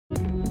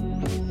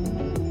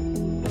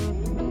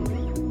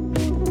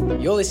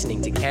You're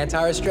listening to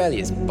Kantar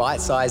Australia's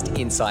Bite-Sized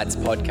Insights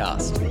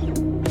podcast.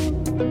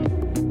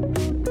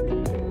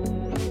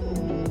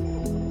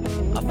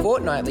 A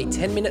fortnightly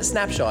 10-minute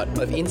snapshot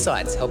of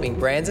insights helping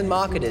brands and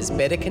marketers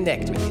better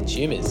connect with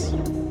consumers.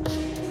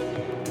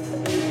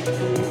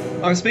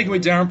 I'm speaking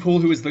with Darren Poole,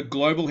 who is the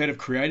Global Head of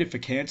Creative for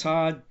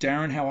Kantar.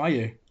 Darren, how are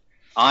you?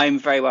 I'm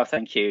very well,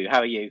 thank you. How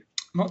are you?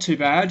 Not too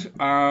bad.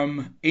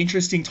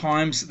 Interesting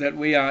times that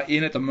we are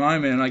in at the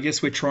moment, and I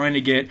guess we're trying to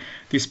get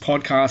this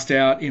podcast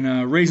out in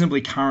a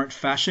reasonably current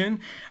fashion.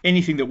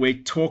 Anything that we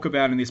talk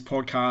about in this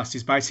podcast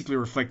is basically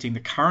reflecting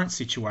the current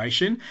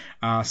situation.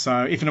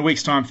 So if in a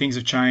week's time things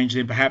have changed,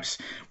 then perhaps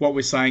what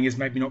we're saying is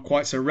maybe not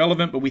quite so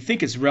relevant, but we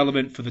think it's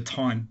relevant for the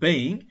time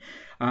being.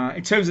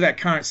 In terms of that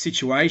current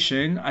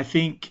situation, I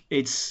think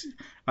it's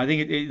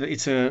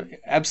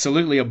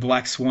absolutely a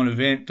black swan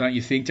event, don't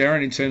you think,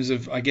 Darren? In terms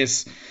of, I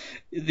guess,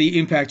 the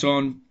impact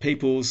on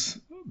people's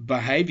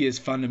behaviours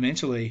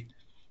fundamentally.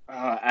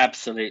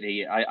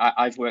 Absolutely.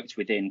 I've worked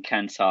within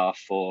Kantar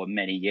for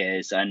many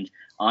years, and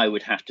I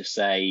would have to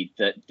say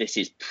that this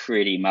is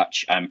pretty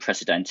much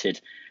unprecedented.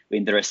 I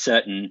mean, there are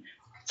certain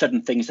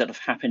things that have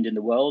happened in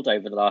the world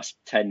over the last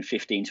 10,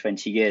 15,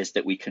 20 years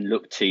that we can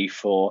look to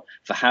for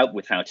help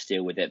with how to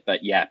deal with it.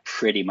 But yeah,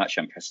 pretty much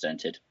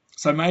unprecedented.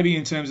 So maybe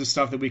in terms of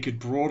stuff that we could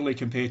broadly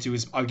compare to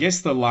is, I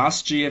guess, the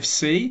last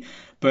GFC,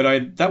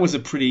 but that was a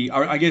pretty,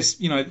 I guess,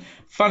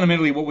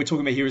 fundamentally what we're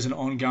talking about here is an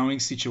ongoing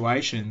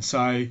situation.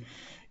 So,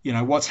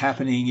 what's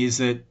happening is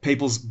that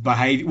people's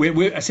behavior,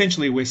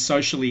 we're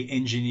socially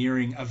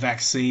engineering a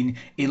vaccine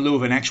in lieu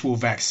of an actual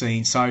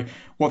vaccine. So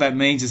what that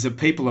means is that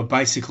people are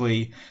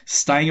basically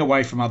staying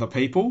away from other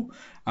people.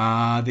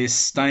 They're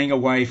staying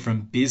away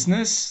from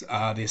business.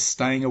 They're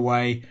staying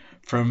away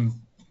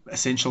from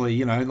essentially,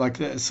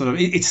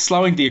 it's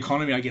slowing the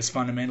economy, I guess,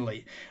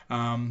 fundamentally.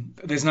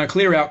 There's no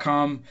clear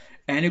outcome,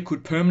 and it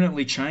could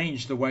permanently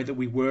change the way that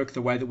we work,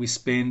 the way that we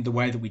spend, the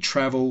way that we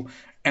travel,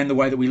 and the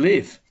way that we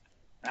live.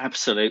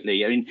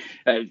 Absolutely. I mean,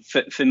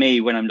 for me,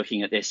 when I'm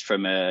looking at this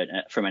from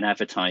an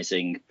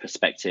advertising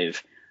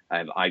perspective,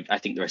 I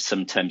think there are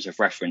some terms of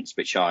reference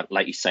which are,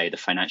 like you say, the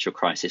financial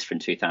crisis from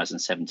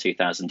 2007,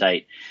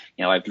 2008.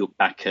 I've looked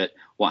back at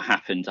what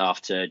happened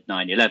after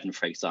 9/11,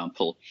 for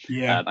example.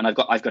 Yeah. And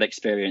I've got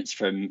experience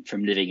from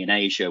living in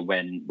Asia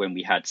when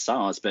we had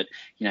SARS, but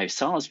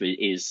SARS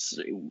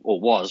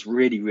was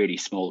really, really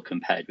small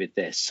compared with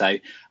this. So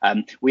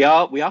we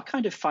are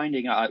kind of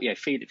finding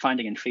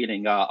and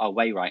feeling our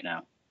way right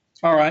now.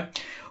 All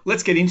right,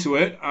 let's get into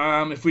it.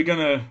 If we're going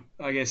to,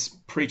 I guess,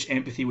 preach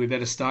empathy, we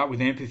better start with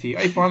empathy.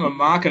 If I'm a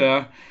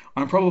marketer,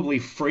 I'm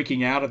probably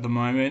freaking out at the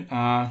moment.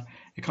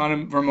 It kind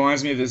of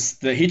reminds me of the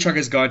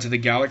Hitchhiker's Guide to the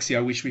Galaxy. I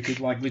wish we could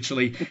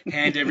literally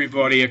hand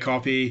everybody a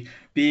copy,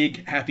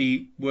 big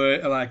happy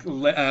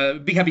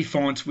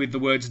font with the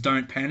words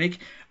 "Don't panic."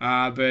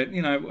 But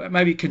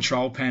maybe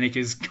control panic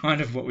is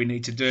kind of what we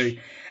need to do.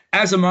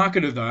 As a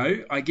marketer,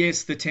 though, I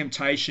guess the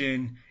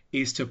temptation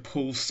is to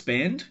pull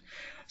spend.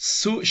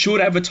 So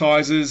should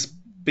advertisers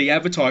be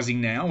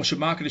advertising now, or should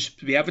marketers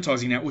be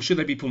advertising now, or should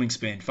they be pulling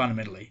spend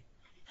fundamentally?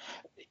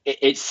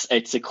 It's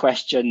a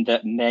question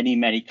that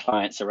many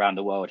clients around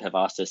the world have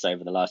asked us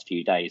over the last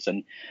few days.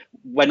 And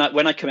when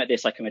I come at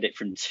this, I come at it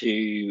from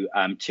two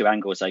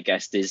angles, I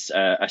guess. There's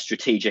a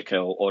strategic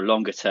or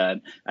longer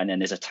term, and then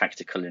there's a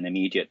tactical and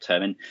immediate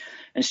term.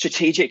 And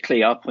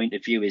strategically, our point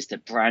of view is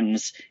that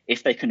brands,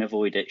 if they can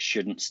avoid it,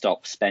 shouldn't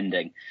stop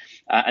spending.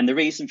 And the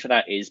reason for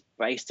that is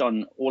based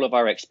on all of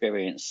our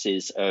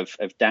experiences of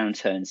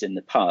downturns in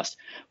the past.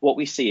 What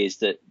we see is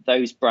that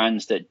those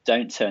brands that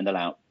don't turn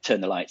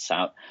the lights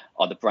out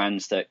are the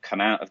brands that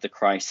come out of the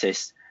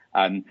crisis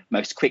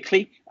most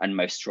quickly and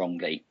most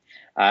strongly.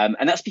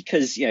 And that's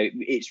because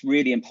it's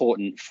really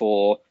important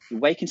for the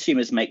way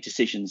consumers make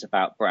decisions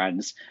about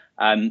brands,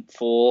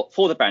 for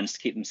the brands to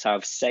keep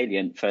themselves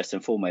salient first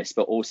and foremost,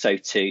 but also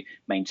to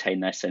maintain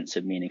their sense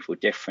of meaningful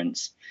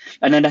difference.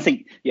 And then I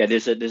think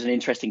there's an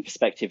interesting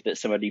perspective that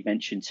somebody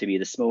mentioned to me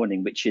this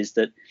morning, which is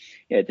that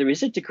there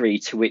is a degree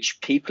to which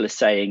people are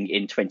saying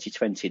in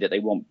 2020 that they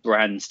want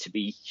brands to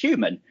be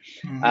human,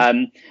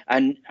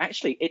 and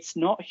actually it's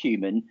not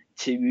human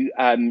to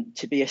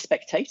be a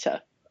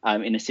spectator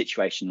in a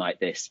situation like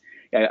this.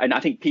 And I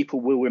think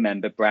people will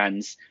remember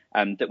brands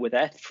that were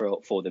there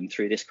for them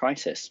through this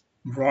crisis.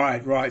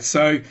 Right.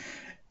 So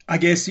I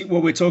guess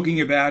what we're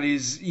talking about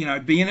is,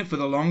 being in it for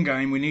the long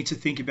game, we need to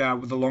think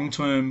about the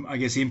long-term, I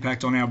guess,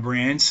 impact on our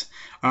brands.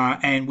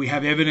 And we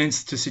have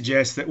evidence to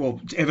suggest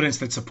evidence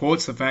that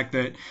supports the fact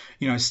that,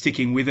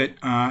 sticking with it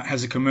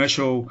has a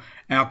commercial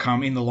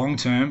outcome in the long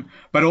term,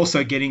 but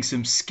also getting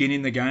some skin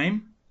in the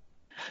game.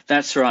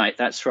 That's right.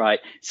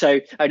 So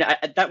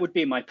that would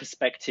be my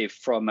perspective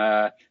from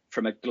a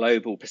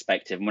global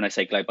perspective. And when I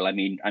say global, I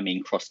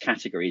mean cross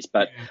categories.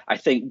 But yeah. I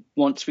think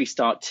once we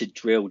start to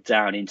drill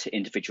down into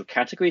individual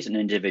categories and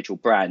individual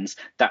brands,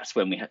 that's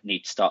when we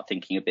need to start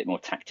thinking a bit more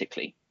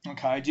tactically.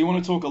 Okay. Do you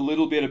want to talk a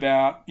little bit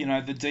about,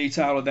 the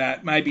detail of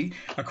that, maybe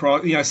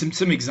across,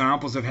 some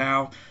examples of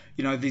how,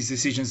 these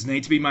decisions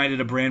need to be made at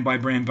a brand by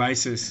brand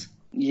basis?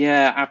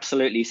 Yeah,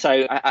 absolutely.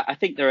 So I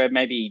think there are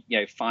maybe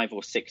 5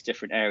 or 6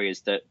 different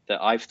areas that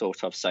I've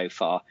thought of so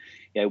far.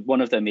 One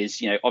of them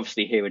is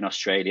obviously here in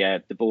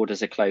Australia, the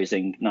borders are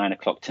closing 9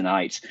 o'clock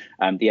tonight.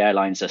 The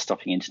airlines are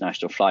stopping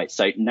international flights.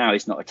 So now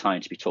is not a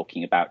time to be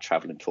talking about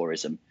travel and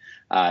tourism.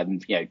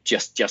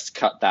 Just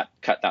cut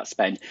that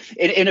spend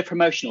in a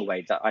promotional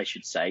way, that I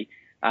should say.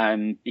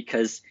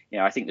 Because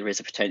I think there is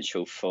a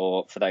potential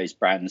for those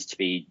brands to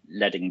be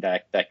letting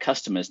their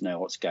customers know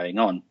what's going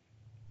on.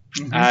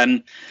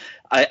 Mm-hmm.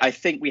 I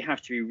think we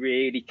have to be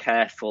really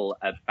careful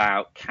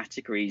about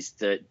categories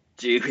that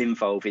do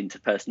involve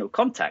interpersonal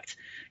contact,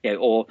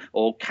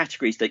 or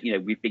categories that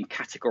we've been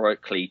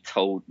categorically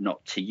told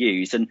not to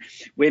use. And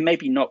we're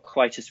maybe not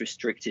quite as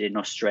restricted in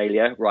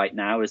Australia right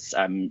now as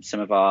some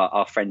of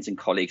our friends and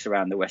colleagues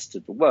around the rest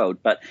of the world.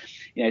 But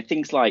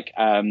things like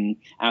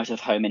out of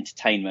home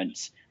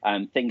entertainment,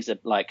 things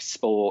like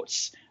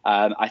sports.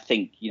 I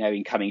think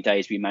in coming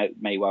days we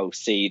may well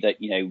see that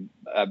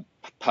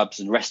pubs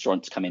and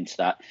restaurants come into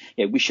that.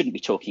 We shouldn't be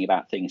talking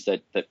about things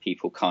that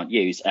people can't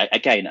use,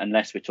 again,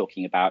 unless we're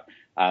talking about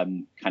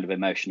kind of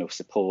emotional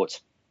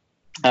support.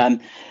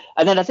 And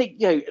then I think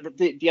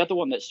the other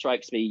one that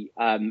strikes me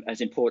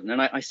as important,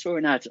 and I saw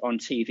an ad on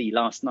TV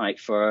last night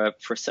for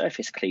a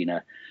surface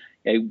cleaner.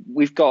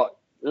 We've got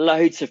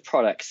loads of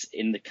products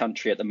in the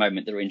country at the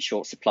moment that are in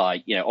short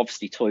supply.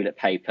 Obviously toilet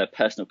paper,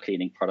 personal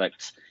cleaning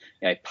products,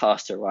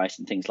 pasta, rice,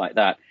 and things like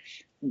that.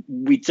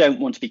 We don't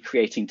want to be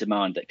creating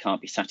demand that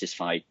can't be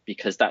satisfied,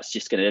 because that's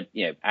just going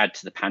to add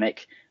to the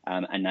panic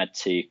and add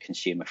to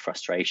consumer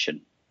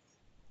frustration.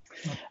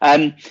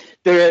 There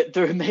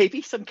are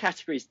maybe some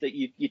categories that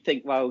you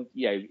think, well,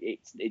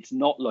 it's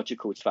not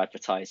logical to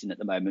advertise in at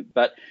the moment,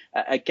 but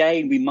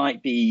again, we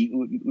might be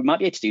able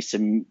to do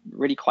some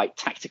really quite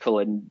tactical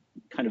and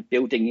kind of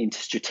building into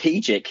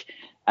strategic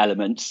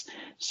elements.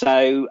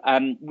 So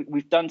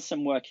we've done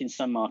some work in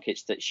some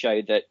markets that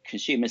show that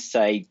consumers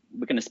say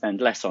we're going to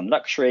spend less on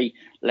luxury,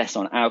 less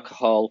on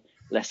alcohol,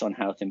 less on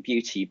health and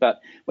beauty. But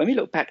when we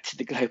look back to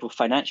the global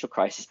financial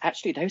crisis,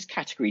 actually those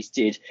categories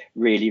did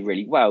really,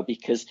 really well,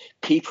 because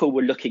people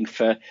were looking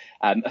for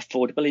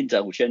affordable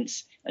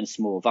indulgence and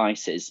small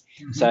vices.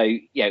 Mm-hmm. So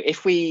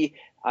if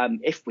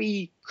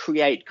we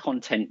create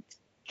content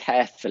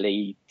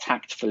carefully,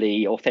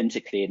 tactfully,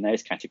 authentically in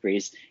those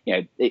categories,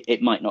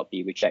 it might not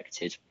be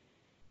rejected.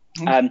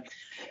 Mm-hmm.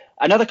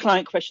 Another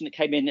client question that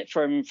came in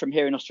from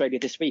here in Australia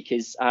this week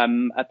is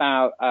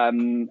about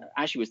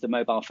actually was the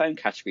mobile phone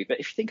category. But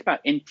if you think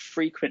about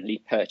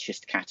infrequently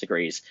purchased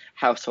categories,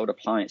 household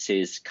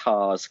appliances,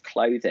 cars,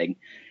 clothing,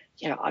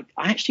 I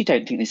actually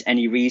don't think there's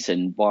any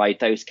reason why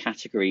those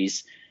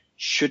categories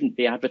shouldn't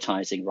be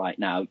advertising right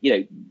now.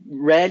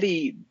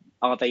 Rarely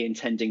are they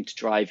intending to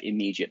drive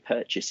immediate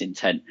purchase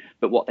intent,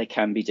 but what they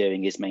can be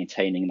doing is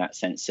maintaining that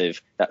sense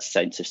of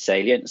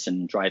salience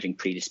and driving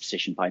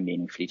predisposition by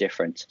meaningfully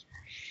different.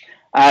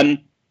 And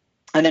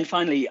then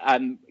finally,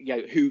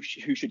 who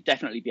should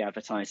definitely be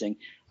advertising?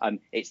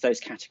 It's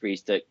those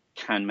categories that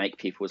can make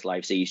people's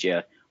lives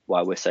easier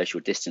while we're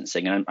social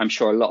distancing. And I'm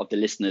sure a lot of the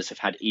listeners have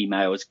had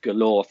emails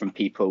galore from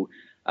people,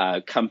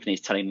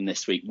 companies telling them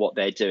this week what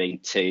they're doing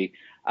to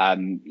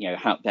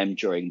help them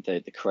during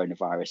the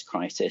coronavirus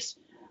crisis.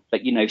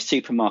 But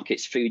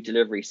supermarkets, food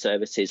delivery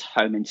services,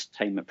 home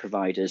entertainment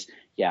providers,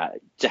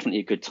 definitely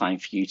a good time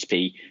for you to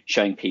be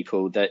showing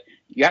people that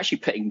you're actually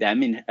putting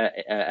them in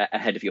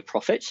ahead of your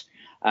profit,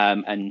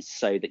 and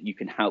so that you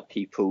can help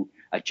people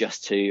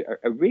adjust to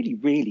a really,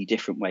 really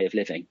different way of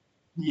living.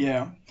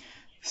 Yeah.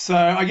 So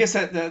I guess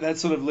that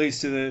sort of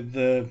leads to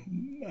the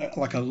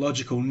like a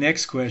logical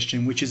next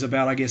question, which is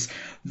about, I guess,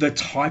 the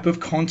type of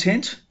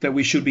content that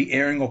we should be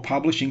airing or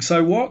publishing.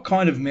 So what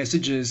kind of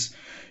messages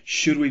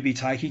should we be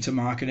taking to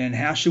market, and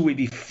how should we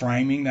be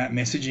framing that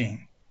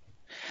messaging?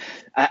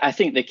 I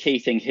think the key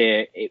thing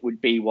here, it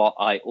would be what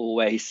I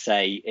always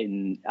say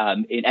in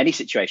any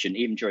situation,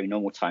 even during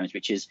normal times,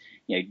 which is,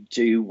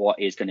 do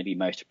what is going to be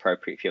most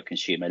appropriate for your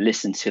consumer.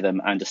 Listen to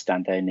them,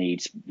 understand their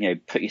needs,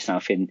 put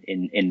yourself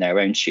in their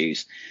own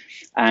shoes.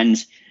 And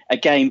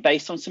again,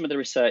 based on some of the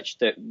research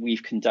that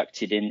we've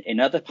conducted in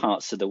other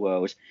parts of the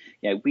world,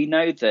 we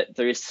know that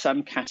there is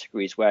some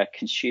categories where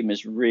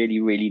consumers really,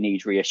 really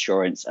need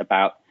reassurance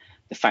about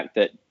the fact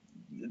that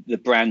the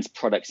brand's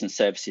products and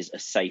services are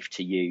safe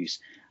to use.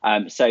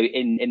 So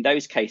in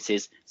those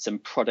cases, some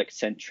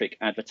product-centric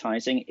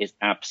advertising is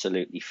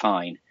absolutely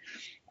fine.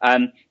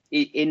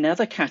 In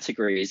other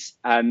categories,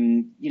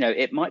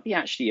 it might be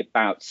actually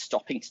about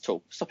stopping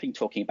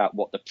talking about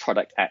what the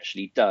product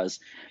actually does.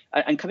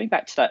 And coming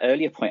back to that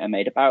earlier point I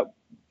made about,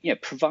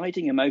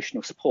 providing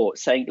emotional support,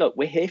 saying, look,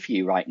 we're here for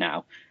you right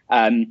now.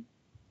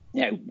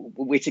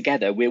 We're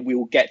together. We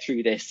will get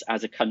through this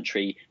as a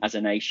country, as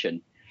a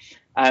nation.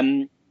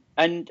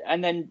 And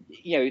then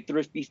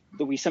there'll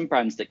be some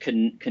brands that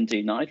can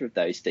do neither of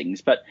those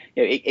things, but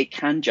it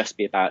can just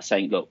be about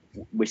saying, look,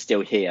 we're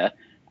still here,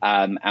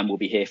 and we'll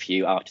be here for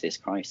you after this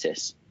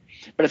crisis.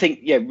 But I think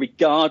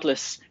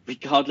regardless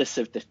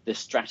of the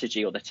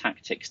strategy or the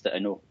tactics that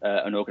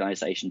an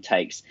organization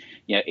takes,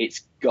 it's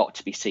got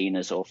to be seen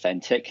as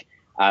authentic.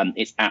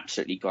 it's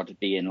absolutely got to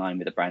be in line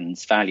with the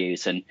brand's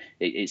values, and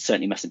it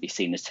certainly mustn't be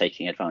seen as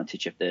taking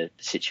advantage of the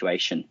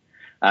situation.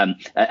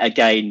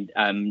 Again,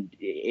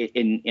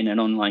 in an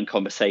online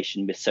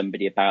conversation with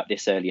somebody about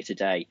this earlier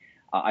today,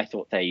 I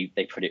thought they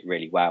put it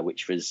really well,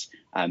 which was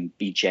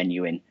be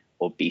genuine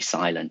or be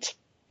silent.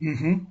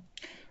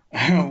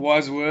 Mm-hmm.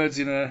 Wise words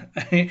in a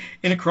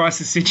in a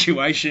crisis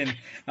situation.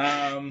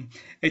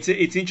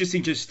 It's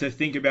interesting just to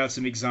think about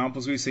some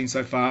examples we've seen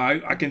so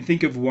far. I can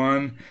think of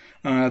one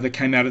that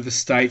came out of the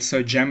States.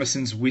 So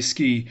Jameson's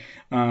whiskey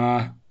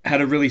had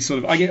a really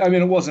sort of, I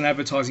mean, it wasn't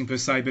advertising per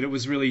se, but it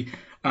was really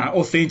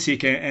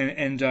authentic,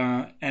 and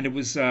it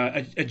was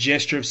a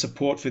gesture of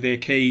support for their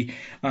key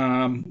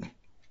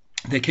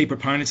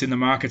proponents in the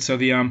market. So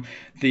the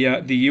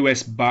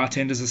US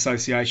Bartenders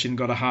Association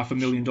got a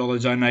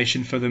 $500,000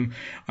 donation for them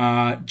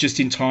just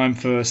in time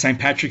for St.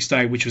 Patrick's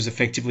Day, which was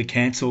effectively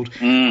cancelled,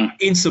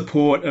 in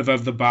support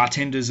of the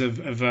bartenders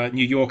of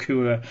New York,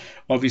 who are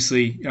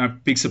obviously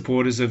big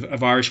supporters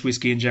of Irish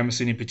whiskey and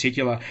Jameson in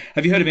particular.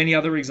 Have you heard of any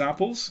other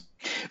examples?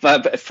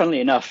 But funnily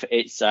enough,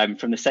 it's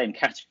from the same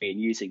category and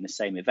using the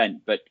same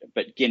event, but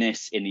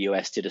Guinness in the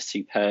US did a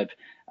superb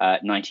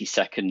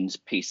 90-second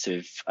piece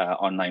of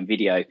online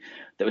video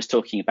that was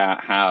talking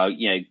about how,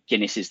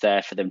 Guinness is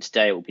there for them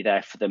today, it will be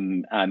there for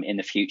them in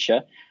the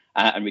future,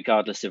 and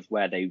regardless of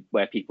where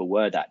people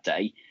were that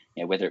day,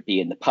 whether it be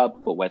in the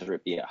pub or whether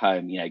it be at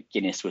home,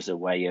 Guinness was a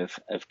way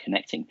of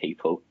connecting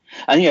people.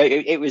 And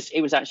it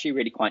was actually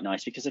really quite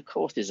nice, because of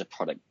course there's a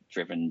product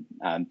driven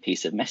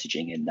piece of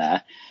messaging in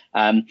there,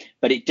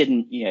 but it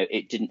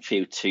didn't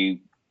feel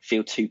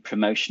too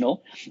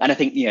promotional. And I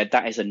think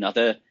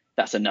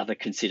that's another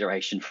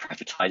consideration for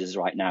advertisers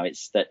right now.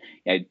 It's that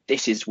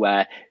this is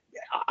where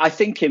I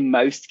think in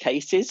most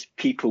cases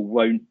people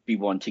won't be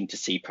wanting to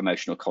see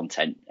promotional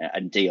content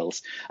and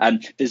deals.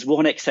 There's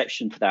one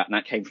exception for that, and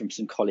that came from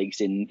some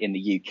colleagues in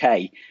the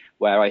UK,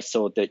 where I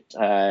saw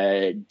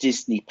that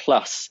Disney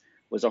Plus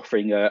was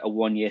offering a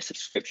 1-year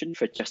subscription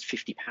for just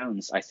 £50,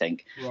 I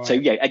think. Right. So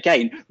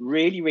again,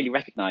 really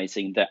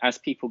recognizing that as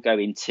people go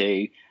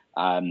into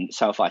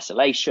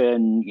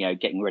self-isolation,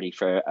 getting ready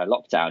for a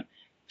lockdown,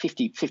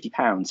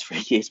 £50 for a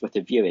year's worth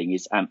of viewing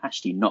is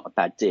actually not a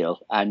bad deal,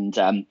 and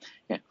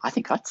I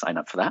think I'd sign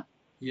up for that.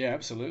 Yeah,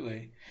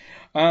 absolutely.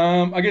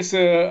 I guess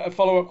a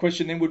follow-up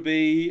question then would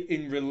be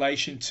in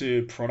relation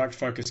to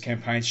product-focused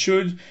campaigns.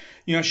 Should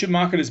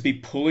marketers be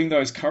pulling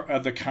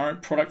the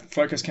current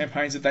product-focused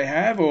campaigns that they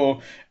have,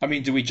 or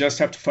do we just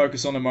have to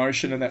focus on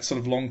emotion and that sort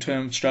of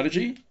long-term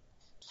strategy?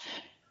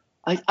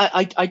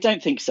 I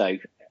don't think so.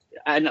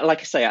 And like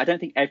I say, I don't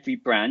think every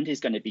brand is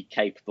going to be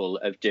capable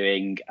of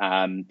doing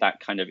that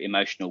kind of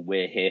emotional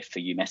 "we're here for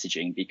you"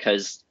 messaging,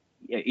 because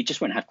it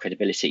just won't have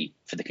credibility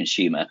for the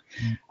consumer.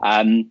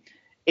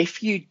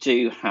 If you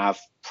do have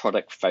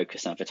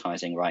product-focused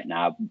advertising right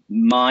now,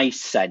 my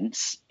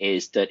sense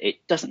is that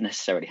it doesn't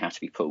necessarily have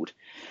to be pulled.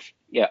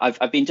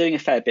 I've been doing a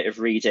fair bit of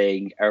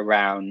reading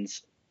around,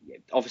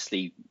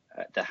 obviously,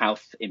 the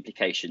health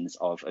implications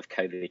of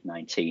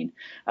COVID-19.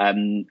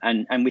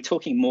 And we're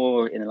talking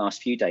more in the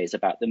last few days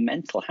about the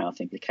mental health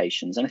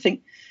implications. And I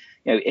think,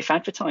 if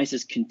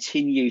advertisers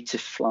continue to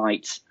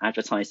flight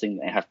advertising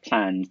they have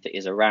planned that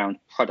is around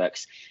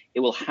products, it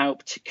will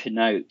help to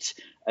connote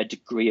a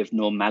degree of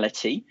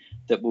normality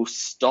that will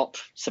stop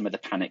some of the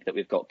panic that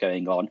we've got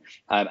going on,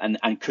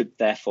 and could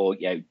therefore,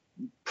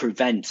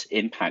 prevent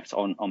impact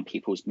on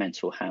people's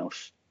mental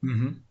health.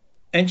 Mm-hmm.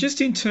 And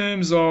just in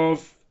terms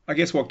of, I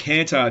guess, what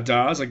Kantar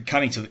does, like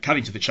cutting to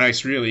the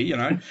chase, really, if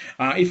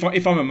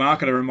I'm a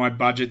marketer and my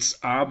budgets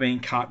are being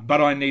cut,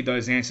 but I need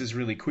those answers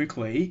really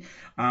quickly,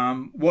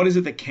 what is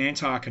it that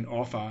Kantar can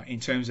offer in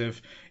terms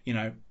of,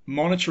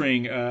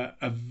 monitoring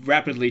a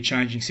rapidly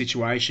changing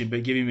situation,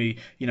 but giving me,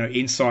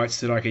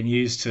 insights that I can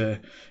use to,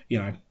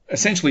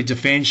 essentially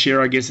defend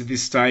share, I guess, at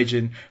this stage,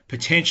 and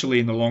potentially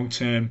in the long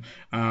term,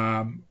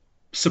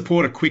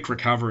 support a quick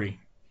recovery?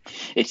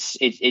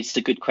 It's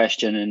a good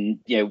question, and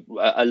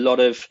a lot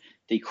of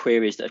the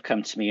queries that have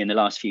come to me in the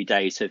last few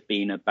days have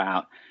been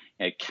about,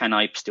 can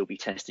I still be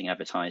testing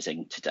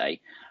advertising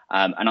today?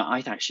 And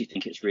I actually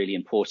think it's really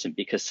important,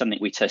 because something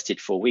we tested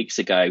 4 weeks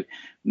ago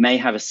may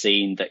have a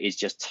scene that is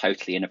just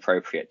totally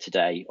inappropriate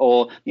today,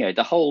 or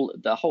the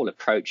whole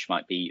approach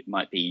might be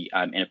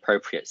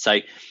inappropriate. So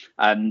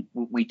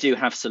we do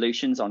have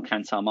solutions on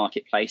Kantar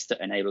Marketplace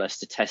that enable us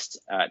to test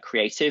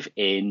creative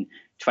in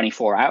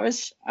 24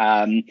 hours.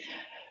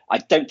 I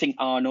don't think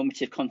our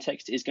normative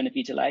context is going to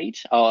be delayed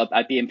or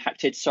be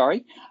impacted.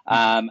 Sorry,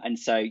 and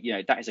so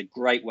that is a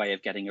great way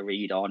of getting a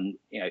read on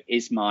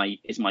is my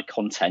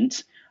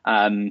content.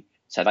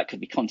 So that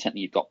could be content that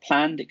you've got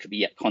planned. It could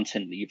be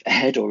content that you've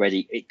aired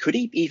already. It could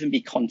even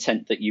be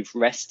content that you've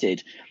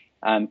rested,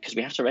 because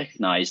we have to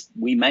recognise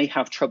we may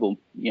have trouble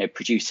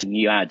producing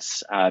new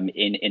ads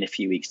in a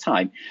few weeks'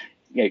 time.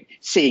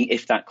 Seeing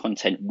if that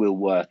content will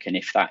work and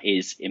if that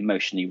is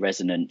emotionally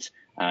resonant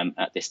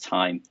at this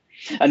time.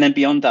 And then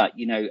beyond that,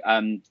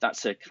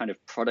 that's a kind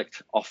of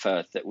product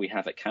offer that we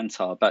have at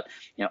Kantar. But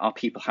our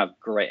people have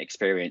great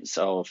experience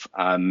of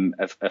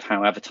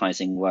how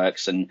advertising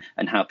works and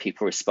how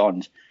people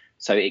respond.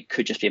 So it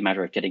could just be a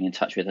matter of getting in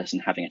touch with us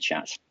and having a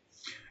chat.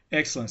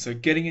 Excellent. So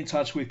getting in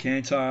touch with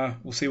Kantar,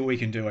 we'll see what we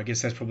can do. I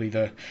guess that's probably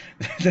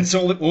that's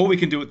all we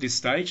can do at this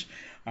stage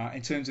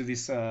in terms of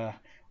this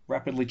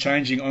rapidly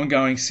changing,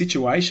 ongoing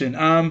situation.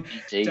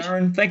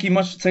 Darren,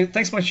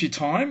 thanks much for your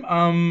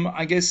time.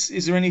 I guess,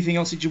 is there anything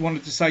else that you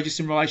wanted to say just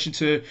in relation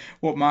to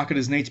what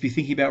marketers need to be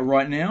thinking about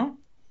right now?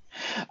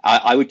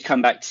 I would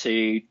come back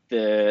to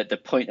the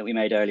point that we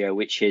made earlier,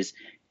 which is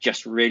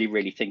just really,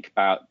 really think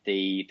about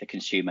the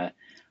consumer.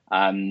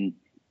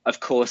 Of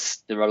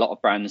course, there are a lot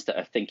of brands that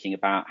are thinking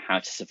about how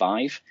to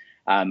survive,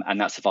 and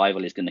that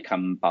survival is going to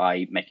come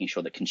by making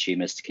sure that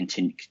consumers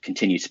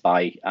continue to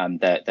buy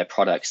their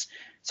products.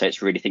 So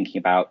it's really thinking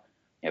about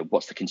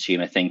what's the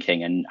consumer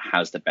thinking and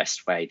how's the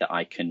best way that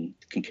I can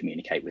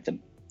communicate with them.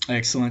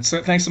 Excellent.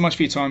 So thanks so much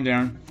for your time,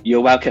 Darren.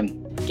 You're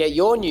welcome. Get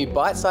your new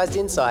bite-sized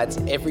insights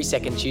every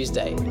second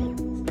Tuesday.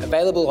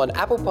 Available on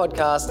Apple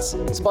Podcasts,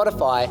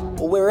 Spotify,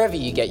 or wherever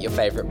you get your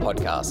favourite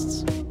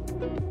podcasts.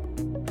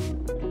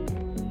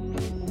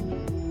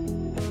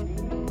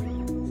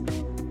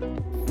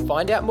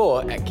 Find out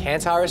more at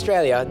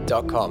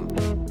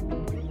kantaraustralia.com.